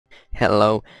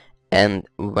Hello and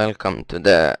welcome to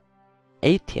the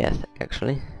 80th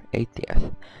actually.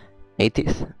 80th.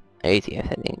 80th?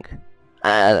 80th I think.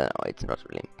 I don't know, it's not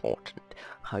really important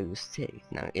how you say it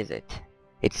now, is it?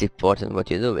 It's important what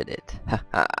you do with it.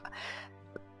 Haha.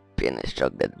 Penis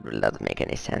joke that will not make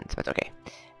any sense, but okay.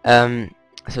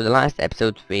 So the last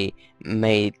episode we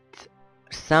made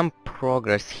some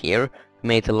progress here. We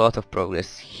made a lot of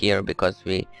progress here because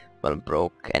we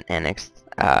broke and annexed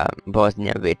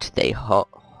Bosnia, which they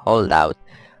hold out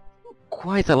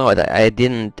quite a lot. I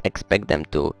didn't expect them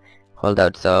to hold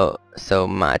out so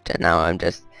much, and now I'm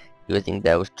just using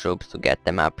those troops to get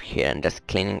them up here and just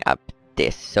cleaning up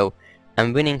this. So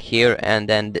I'm winning here, and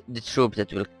then the troops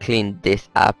that will clean this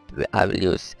up I will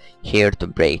use here to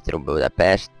break through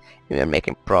Budapest. We are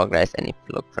making progress, and if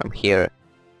you look from here,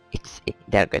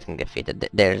 they're getting defeated.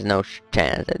 There's no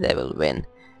chance that they will win,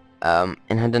 and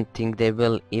I don't think they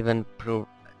will even prove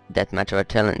that much of a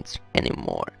challenge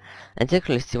anymore. Let's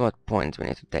actually see what points we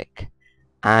need to take.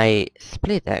 I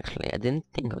split actually, I didn't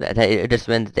think of that. I just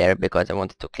went there because I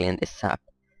wanted to clean this up.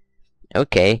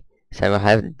 Okay, so I will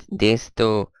have these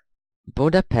two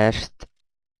Budapest,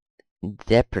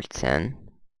 Debrecen,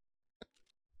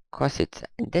 Kosice.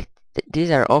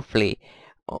 These are awfully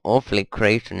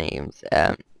Croatian names.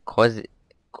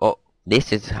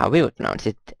 This is how we would pronounce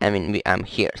it. I mean, I'm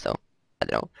here, so I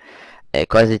don't know.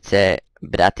 Kosice,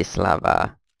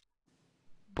 Bratislava,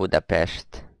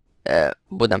 Budapest,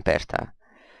 Budapesta,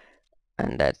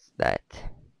 and that's that.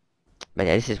 But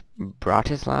yeah, this is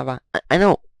Bratislava. I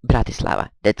know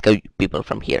Bratislava. That's how people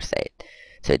from here say it.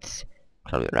 So it's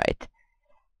probably right.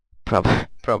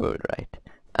 Probably right.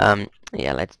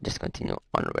 Yeah, let's just continue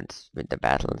onwards with the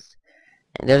battles.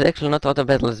 And there's actually not a lot of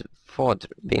battles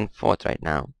being fought right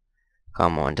now.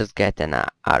 Come on, just get an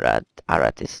Arad.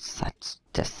 Arad is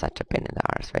just such a pain in the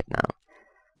arse right now.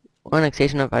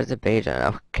 Annexation of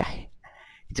Azerbaijan. Okay,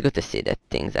 it's good to see that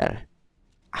things are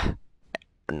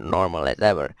normal as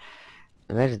ever.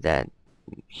 Where's that?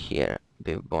 Here,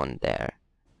 we won there.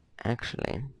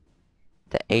 Actually,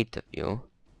 the 8 of you.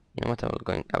 You know what I'm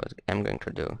going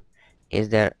to do? Is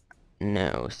there?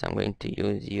 No, so I'm going to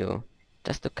use you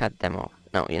just to cut them off.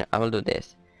 No, you know, I will do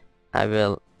this. I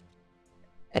will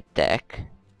attack,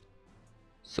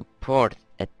 support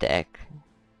attack,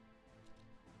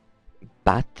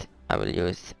 but I will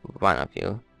use one of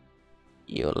you,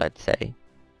 let's say,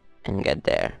 and get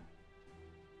there.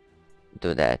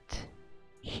 Do that.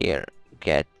 Here,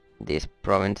 get this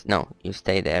province. No, you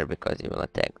stay there because you will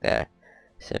attack there.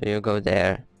 So you go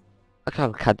there. Okay,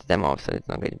 I'll cut them off, so it's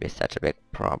not going to be such a big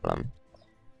problem.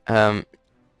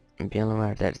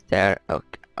 Bielorussia, that's there.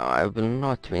 Okay, I will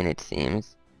not win, it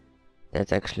seems.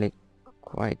 That's actually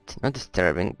quite not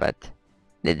disturbing, but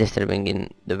disturbing in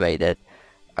the way that,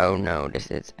 oh no, this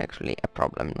is actually a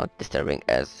problem. Not disturbing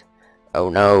as, oh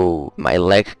no, my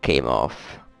leg came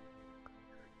off.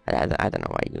 I don't know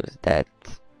why I used that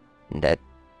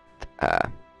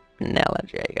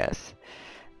analogy, I guess,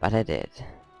 but I did.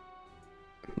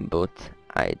 But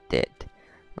I did.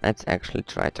 Let's actually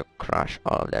try to crush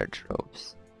all of their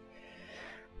troops.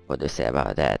 What do you say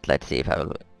about that? Let's see if I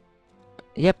will.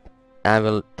 Yep, I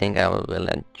will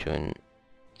and tune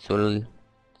Tul.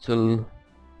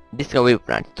 This is how we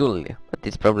pronounce Tul, but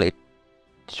it's probably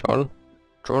Chol,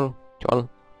 blah blah blah.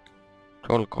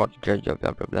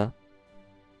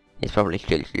 It's probably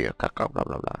blah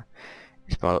blah blah.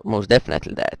 It's most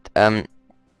definitely that.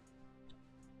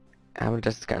 I will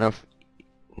just kind of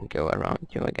go around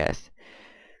you, I guess.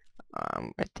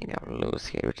 I think I will lose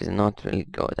here, which is not really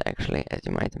good actually, as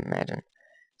you might imagine.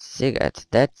 Sigat,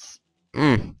 that's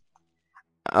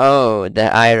oh,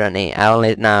 the irony. I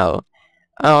only know.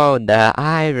 Oh, the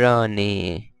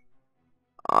irony.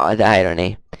 Oh, the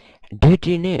irony. Did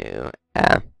you know?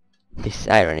 This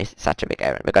irony is such a big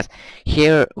irony because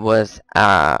here was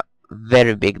a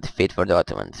very big defeat for the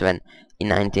Ottomans when in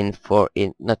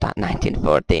 1914, not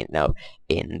 1914, no,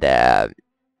 in the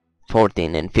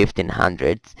 14 and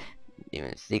 1500s,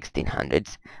 even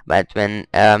 1600s, but when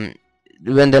the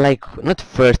not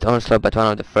first onslaught but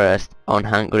one of the first on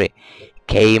Hungary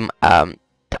came, the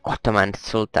Ottoman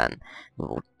Sultan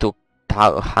who took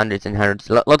hundreds and hundreds,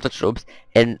 lots of troops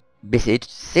and besieged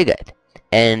Siget,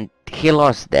 and he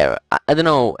lost there. I don't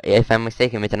know if I'm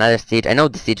mistaken with another siege. I know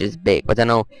the siege is big, but I don't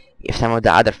know if some of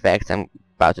the other facts I'm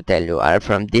about to tell you are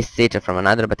from this siege or from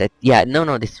another, but yeah,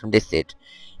 no, this is from this siege.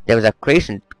 There was a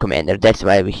Croatian commander, that's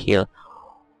why we hear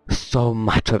so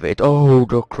much of it. Oh,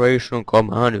 the Croatian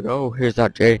commander, oh, here's our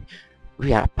J.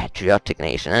 We are a patriotic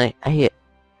nation. A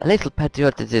little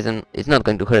patriotism is not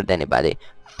going to hurt anybody.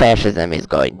 Fascism is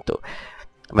going to.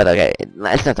 But okay,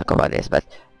 let's not talk about this, but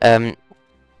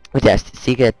But yes,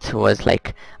 Siget was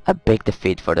like a big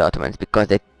defeat for the Ottomans because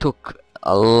they took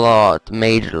a lot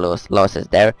major losses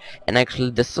there, and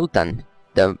actually the Sultan,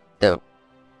 the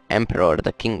emperor,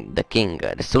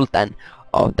 the Sultan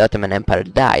of the Ottoman Empire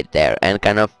died there, and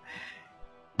kind of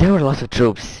there were a lot of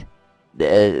troops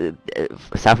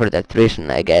suffered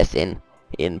attrition, I guess, in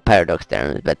paradox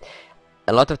terms, but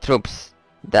a lot of troops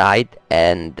died,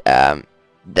 and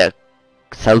the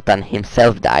Sultan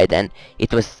himself died, and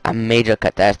it was a major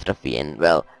catastrophe, and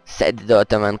well, set the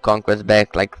Ottoman conquest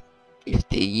back like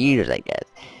 50 years, I guess.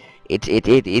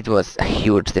 It was a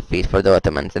huge defeat for the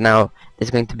Ottomans, and now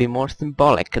it's going to be more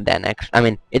symbolic than actually. I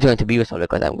mean, it's going to be useful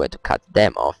because I'm going to cut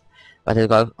them off, but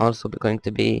it's also going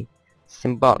to be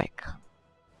symbolic.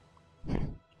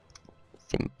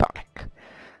 Symbolic.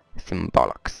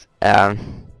 Symbolics.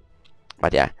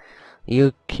 But yeah,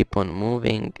 you keep on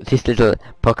moving. This little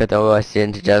pocket of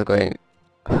ocean is just going,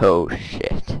 oh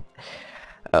shit.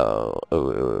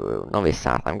 No, we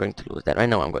start. I'm going to lose that. I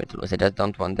know I'm going to lose. I just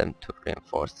don't want them to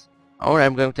reinforce. Or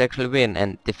I'm going to actually win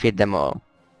and defeat them all.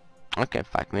 Okay,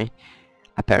 fuck me.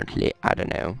 Apparently, I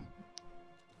don't know.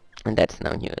 And that's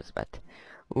no news, but...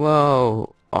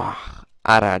 Whoa! Oh,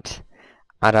 Arad.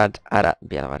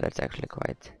 Bielva, that's actually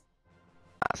quite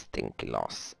a stinky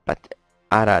loss. But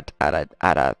Arad,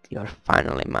 you're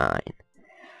finally mine.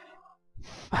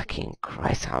 Fucking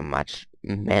Christ, how much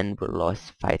men were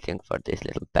lost fighting for this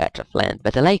little patch of land.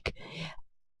 But I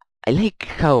like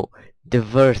how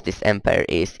diverse this empire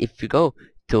is. If you go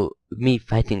to me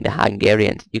fighting the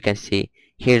Hungarians, you can see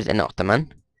here's an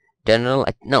Ottoman general.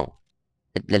 No,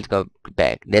 let's go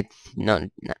back. That's not.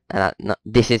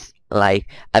 This is like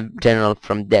a general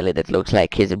from Delhi that looks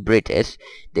like he's British.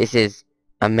 This is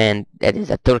a man that is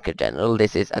a Turkish general.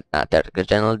 This is a Turkish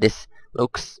general. This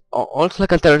looks also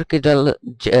like a Turkish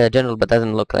general, but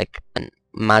doesn't look like a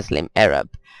Muslim Arab.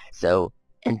 So,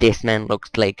 and this man looks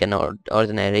like an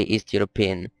ordinary East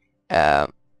European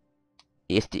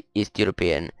East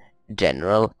European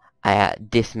general.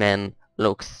 This man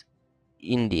looks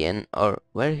Indian, or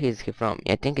where is he from?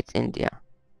 I think it's India.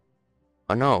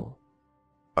 Or no,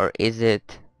 or is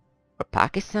it or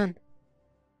Pakistan?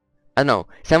 I don't know.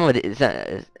 Somebody is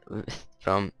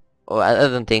from. Oh, I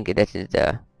don't think that is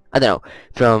the. I don't know.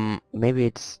 From maybe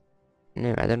it's.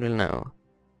 No, I don't really know.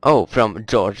 Oh, from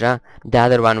Georgia. The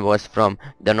other one was from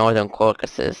the Northern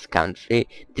Caucasus country.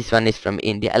 This one is from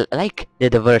India. I like the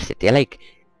diversity. I like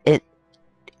it.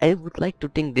 I would like to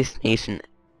think this nation,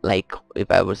 like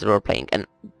if I was role playing, and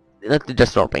not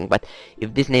just role playing, but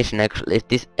if this nation actually, if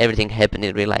this everything happened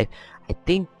in real life, I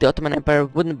think the Ottoman Empire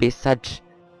wouldn't be such.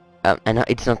 And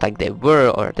it's not like they were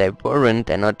or they weren't.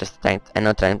 I'm not trying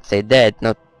to say that.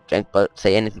 Not trying to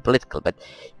say anything political. But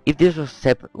if this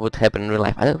would happen in real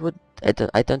life,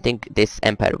 I don't think this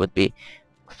empire would be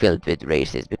filled with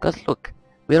races. Because look,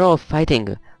 we're all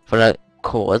fighting for a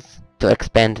cause to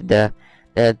expand the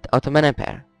Ottoman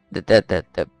Empire,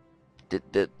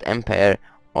 the empire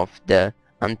of the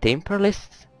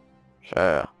anti-imperialists.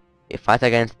 Sure, we fight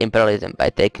against imperialism by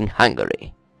taking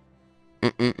Hungary.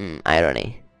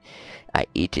 Irony. I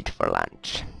eat it for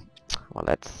lunch. Well,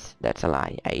 that's a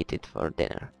lie. I eat it for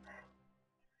dinner.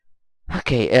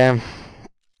 Okay,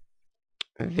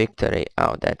 victory.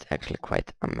 Oh, that's actually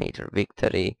quite a major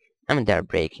victory. I mean, they're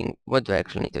breaking. What do I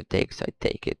actually need to take? So I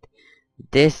take it.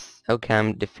 This, okay,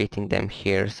 I'm defeating them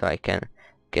here, so I can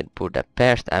get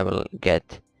Budapest. I will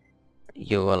get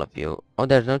you, all of you. Oh,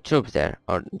 there's no troops there,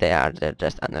 or they're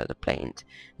just under the plains.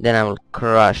 Then I will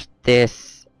crush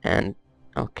this, and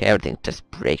okay, everything's just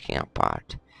breaking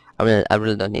apart. I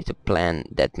really don't need to plan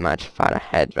that much far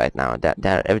ahead right now.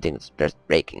 Everything's just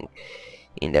breaking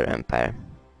in their empire.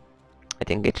 I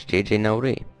think it's GG no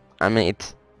re. I mean,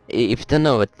 it's, if you don't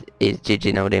know what is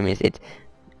GG no re means, it's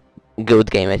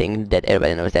good game. I think that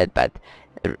everybody knows that, but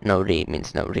no re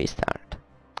means no restart.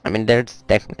 I mean, there's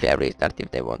technically a restart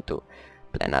if they want to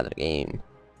play another game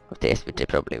of this, which they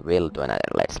probably will do another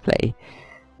let's play.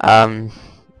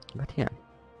 But yeah.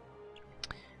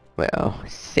 Well,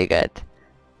 Siget.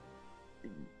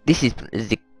 This is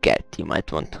Ziget, you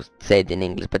might want to say it in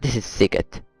English, but this is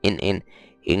Siget.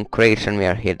 In Croatian we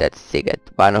are here, that's Siget.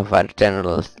 One of our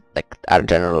generals, like our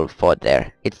general fought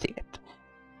there, it's Siget.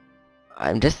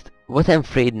 What I'm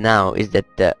afraid now is that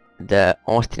the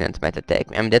Austrians might attack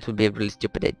me. I mean, that would be a really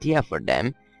stupid idea for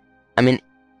them. I mean,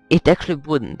 it actually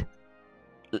wouldn't.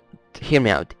 Hear me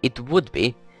out, it would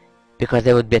be, because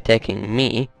they would be attacking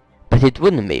me, but it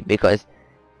wouldn't be, because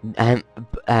I'm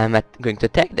going to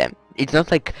attack them. It's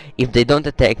not like if they don't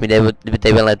attack me, they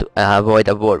will avoid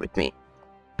a war with me.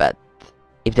 But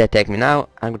if they attack me now,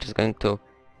 I'm just going to.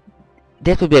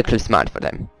 That would be actually smart for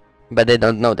them. But they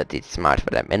don't know that it's smart for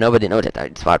them, and nobody knows that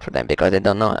it's smart for them because they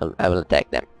don't know I will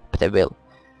attack them, but I will.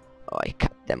 Oh, I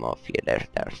cut them off here. They're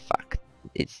fucked.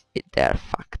 They're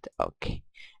fucked. Okay,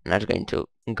 I'm not going to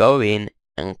go in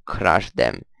and crush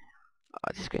them.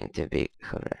 Oh, this is going to be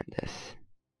horrendous.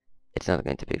 It's not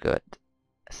going to be good.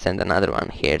 Send another one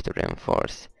here to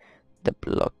reinforce the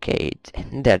blockade.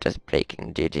 They're just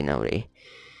breaking GG Nori.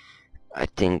 I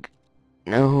think...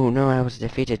 No, I was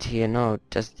defeated here. No,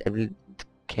 just... I really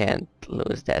can't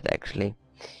lose that actually.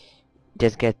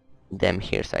 Just get them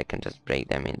here so I can just break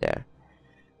them in there.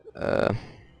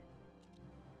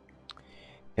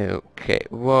 Okay,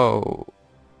 whoa.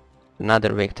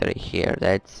 Another victory here.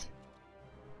 That's...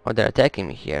 Oh, they're attacking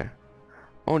me here.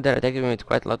 Oh, they're attacking me with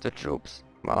quite a lot of troops.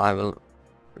 Well, I will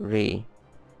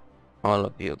all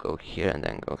of you go here and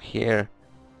then go here.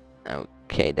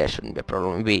 Okay, there shouldn't be a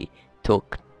problem. We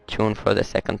took Tune for the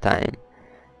second time.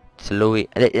 It's Louis.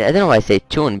 I don't know why I say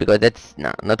Tune because that's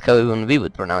not how even we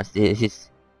would pronounce this. This is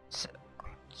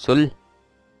Sul.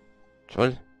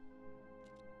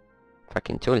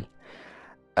 Fucking Chul.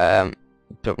 Trill.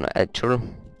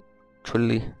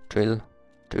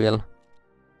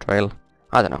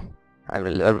 I don't know. I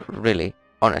really,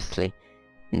 honestly,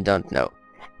 don't know.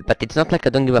 But it's not like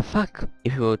I don't give a fuck.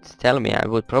 If you would tell me, I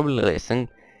would probably listen.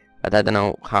 But I don't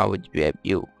know how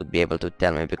you would be able to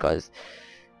tell me because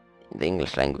the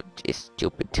English language is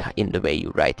stupid in the way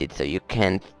you write it. So you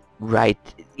can't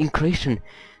write in Croatian.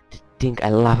 The thing I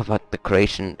love about the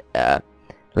Croatian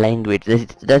language,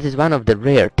 that is one of the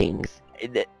rare things.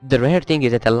 The rare thing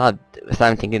is that I love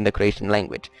something in the Croatian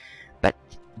language, but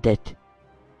that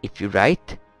if you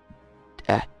write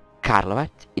Karlovac,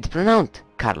 it's pronounced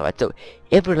Karlovac. So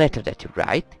every letter that you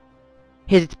write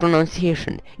has its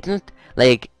pronunciation. It's not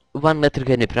like one letter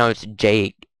can be pronounced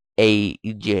J, A,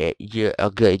 J, J,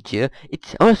 G, J.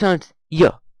 It always sounds Y.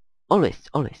 Always.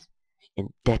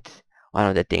 And that's one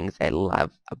of the things I love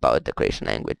about the Croatian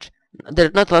language.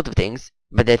 There's not a lot of things,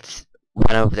 but that's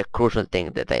one of the crucial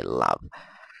things that I love.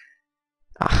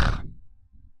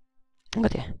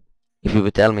 But yeah, if you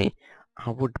would tell me,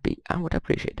 I would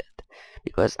appreciate that.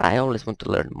 Because I always want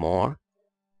to learn more,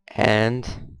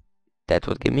 and that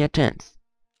would give me a chance.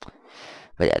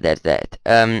 But yeah, that's that.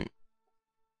 Okay,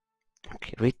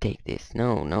 retake this.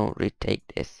 No, retake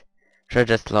this. Should I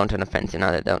just launch an offensive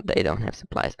now that they don't have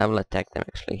supplies? I will attack them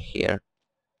actually here.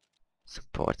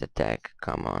 Support attack.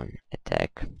 Come on,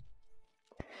 attack.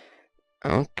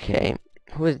 Okay,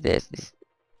 who is this?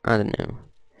 I don't know.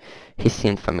 He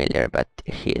seemed familiar, but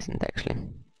he isn't actually.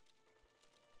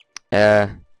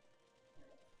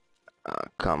 Oh,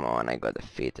 come on, I got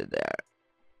defeated there.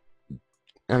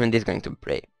 I mean, this is going to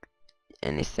break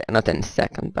not any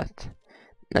second, but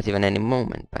not even any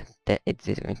moment, but it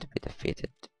is going to be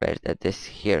defeated. Where's that? This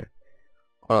here.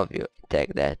 All of you,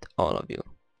 take that, all of you.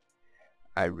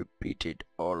 I repeated,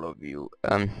 all of you.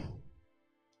 Should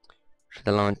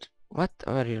I launch? What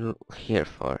are you here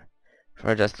for? Should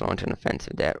I just launch an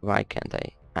offensive there? Why can't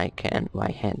I? I can.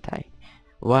 Why can't I?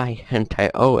 Why can't I?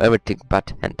 Oh, everything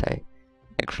but hentai.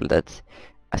 Actually, that's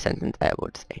a sentence I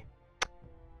would say.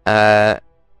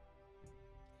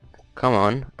 Come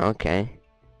on. Okay.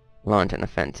 Launch an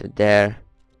offensive there.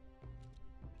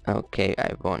 Okay,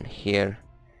 I won here.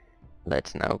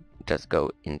 Let's now just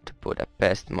go into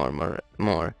Budapest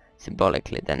more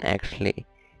symbolically than actually.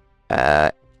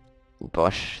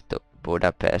 Bosch to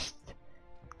Budapest.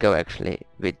 Go actually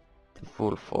with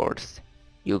full force.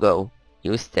 You go,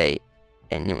 you stay,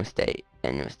 and you stay,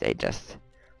 and you stay just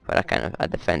for a kind of a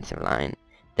defensive line.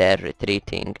 They're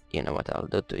retreating. You know what I'll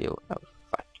do to you? I'll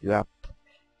fuck you up.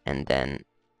 And then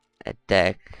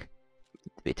attack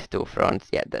with two fronts.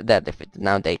 Yeah, they're defeated.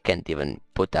 Now they can't even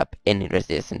put up any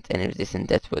resistance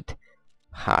that would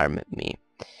harm me.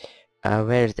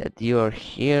 Where's that? You're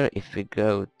here. If we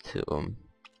go to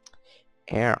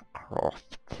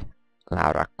aircraft,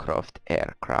 Lara Croft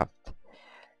aircraft.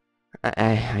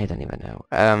 I don't even know.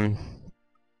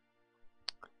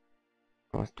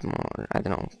 What more? I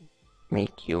don't know.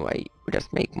 Make you. I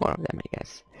just make more of them, I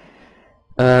guess.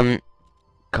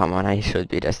 Come on, I should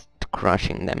be just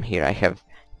crushing them here. I have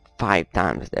 5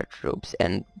 times their troops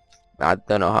and I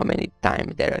don't know how many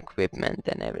times their equipment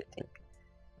and everything.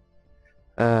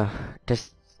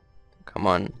 Just come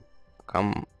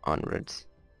onwards.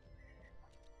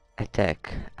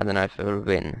 Attack. I don't know if I will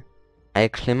win. I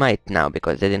actually might now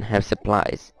because they didn't have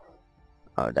supplies.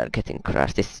 Oh, they're getting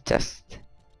crushed. This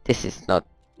is not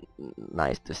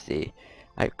nice to see.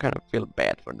 I kind of feel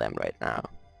bad for them right now.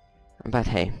 But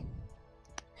hey,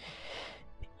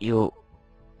 you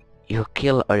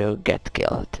kill or you get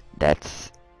killed.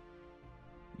 That's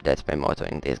my motto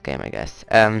in this game, I guess.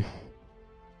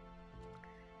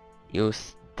 you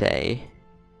stay.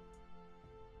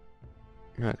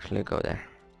 No, actually go there.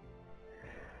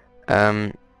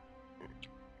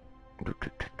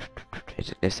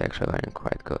 This actually went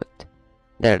quite good.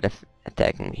 They're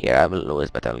attacking here. I will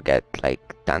lose, but I'll get like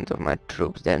tons of my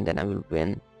troops there, and then I will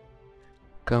win.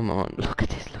 Come on, look at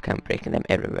this. Look, I'm breaking them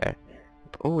everywhere.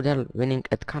 Oh, they're winning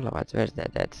at Karlovac. Where's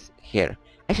that? That's here.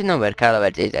 I should know where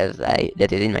Karlovac is, as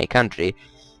that is in my country.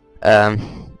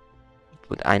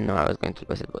 But I know I was going to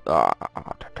lose it. But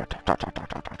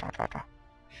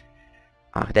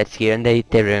that's here, and they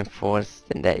reinforce,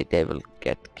 and they will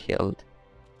get killed.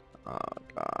 Oh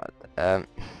god.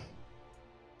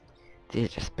 This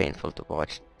is just painful to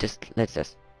watch. Let's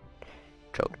just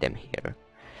choke them here.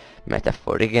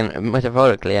 Metaphorically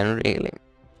and really.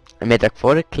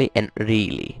 Metaphorically and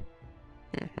really.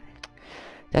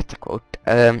 That's a quote.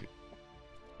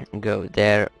 Go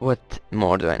there. What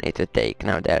more do I need to take?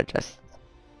 Now they're just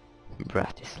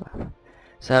Bratislava.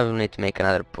 So I will need to make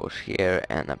another push here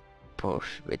and a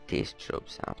push with these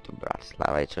troops up to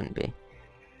Bratislava. It shouldn't be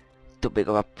too big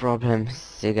of a problem.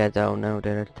 Sigado, now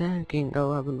they're attacking.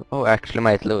 Oh, I will. Oh, actually,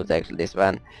 might lose. Actually, this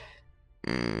one.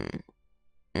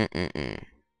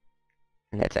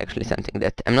 That's actually something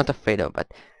that I'm not afraid of.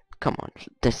 But come on,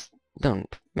 just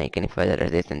don't make any further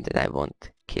resistance, and I won't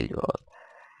kill you all.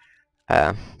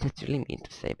 That's really mean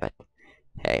to say, but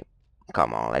hey,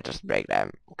 come on, let's just break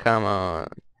them. Come on,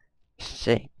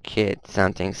 shake it,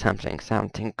 something.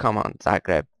 Come on,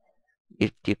 Zagreb.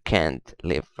 You can't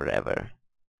live forever.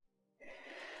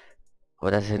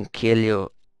 What doesn't kill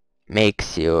you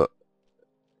makes you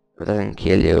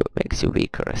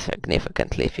weaker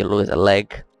significantly. If you lose a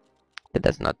leg, that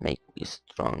does not make you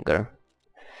stronger.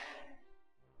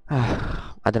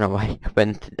 I don't know why I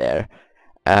went there.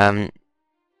 Okay,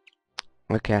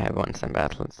 I won some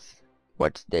battles.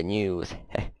 What's the news?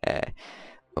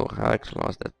 Oh, I actually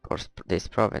lost this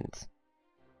province.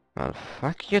 Well,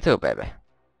 fuck you too, baby.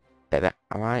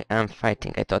 I am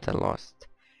fighting. I thought I lost.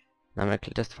 I'm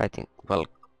actually just fighting. Well,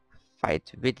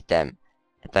 fight with them.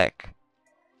 Attack.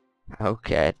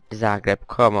 Okay, Zagreb,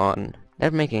 come on.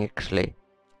 They're making actually...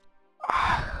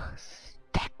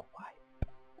 stack wipe.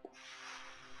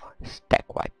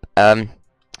 Stack wipe. I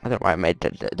don't know why I made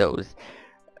those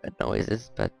noises,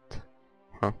 but...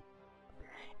 Huh.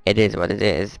 It is what it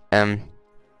is.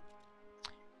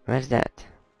 Where's that?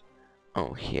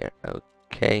 Oh, here.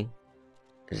 Okay.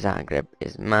 Zagreb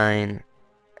is mine.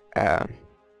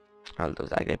 Although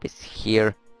Zagreb is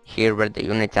here. Here where the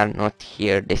units are not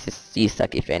here. This is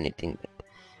Sisak if anything, but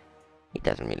it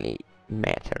doesn't really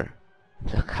matter.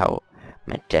 Look how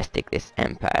majestic this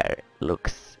empire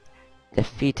looks.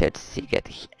 Defeated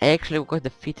Siget. I actually got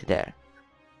defeated there.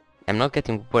 I'm not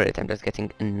getting worried, I'm just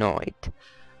getting annoyed.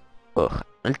 Ugh,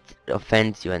 I'll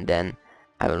offend you and then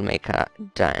I will make a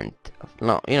giant of...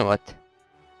 No, you know what?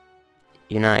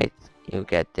 Unite, you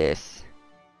get this.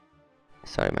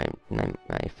 Sorry,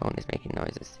 my phone is making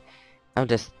noises. I'll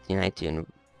just unite you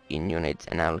in units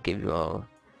and I'll give you all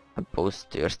a boost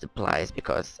to your supplies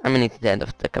because I mean it's the end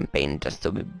of the campaign just so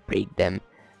we break them,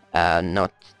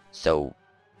 not so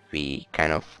we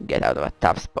kind of get out of a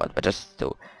tough spot, but just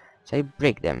to say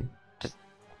break them. Just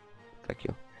fuck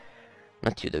you.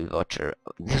 Not you the watcher,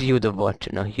 you the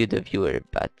watcher, no you the viewer,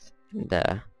 but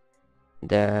the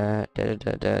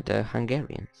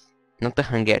Hungarians. Not the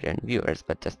Hungarian viewers,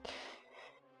 but just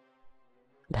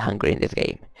the Hungary in this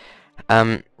game.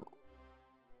 Come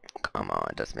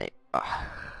on, just make...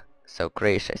 so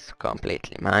Croatia is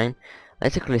completely mine.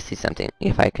 Let's actually see something,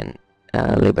 if I can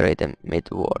liberate them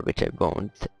mid-war, which I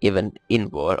won't, even in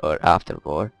war or after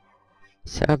war.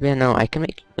 Serbia, no, I can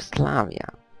make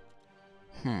Yugoslavia.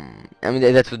 I mean,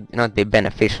 that would not be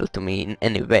beneficial to me in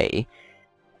any way.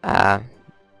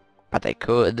 But I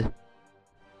could.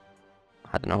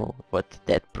 I don't know what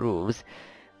that proves,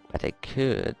 but I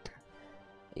could.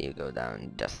 You go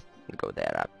down, just go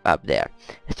there, up there.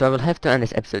 So I will have to end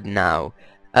this episode now.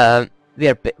 We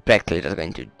are practically just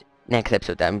going to... Next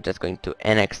episode I'm just going to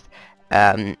annex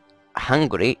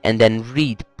Hungary and then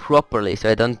read properly so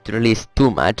I don't release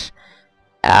too much.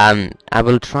 I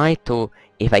will try to,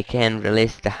 if I can,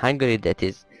 release the Hungary that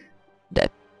is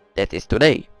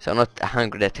today. So not a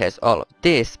Hungary that has all of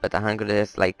this, but a Hungary that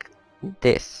has like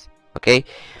this. Okay?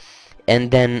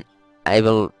 And then I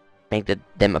will make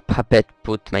them a puppet,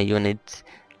 put my units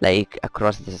like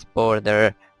across this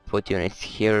border, put units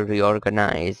here,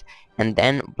 reorganize, and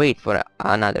then wait for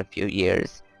another few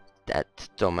years. That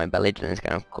so my belligerence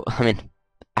kind of cool. I mean,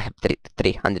 I have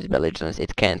 300 belligerence,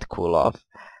 it can't cool off,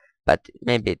 but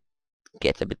maybe it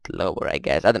gets a bit lower, I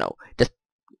guess. I don't know. Just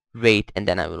wait, and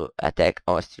then I will attack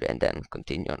Austria, and then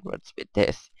continue onwards with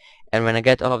this. And when I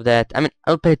get all of that, I mean,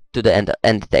 I'll pay it to the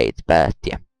end date, but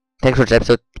yeah. Thanks for the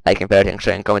episode, liking, favoriting,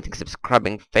 sharing, commenting,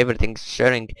 subscribing, favoriting,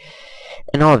 sharing,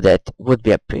 and all of that would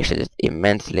be appreciated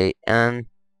immensely. And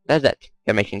that's that.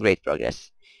 You're making great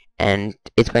progress. And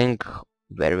it's going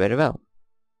very, very well.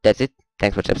 That's it.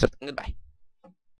 Thanks for the episode, and goodbye.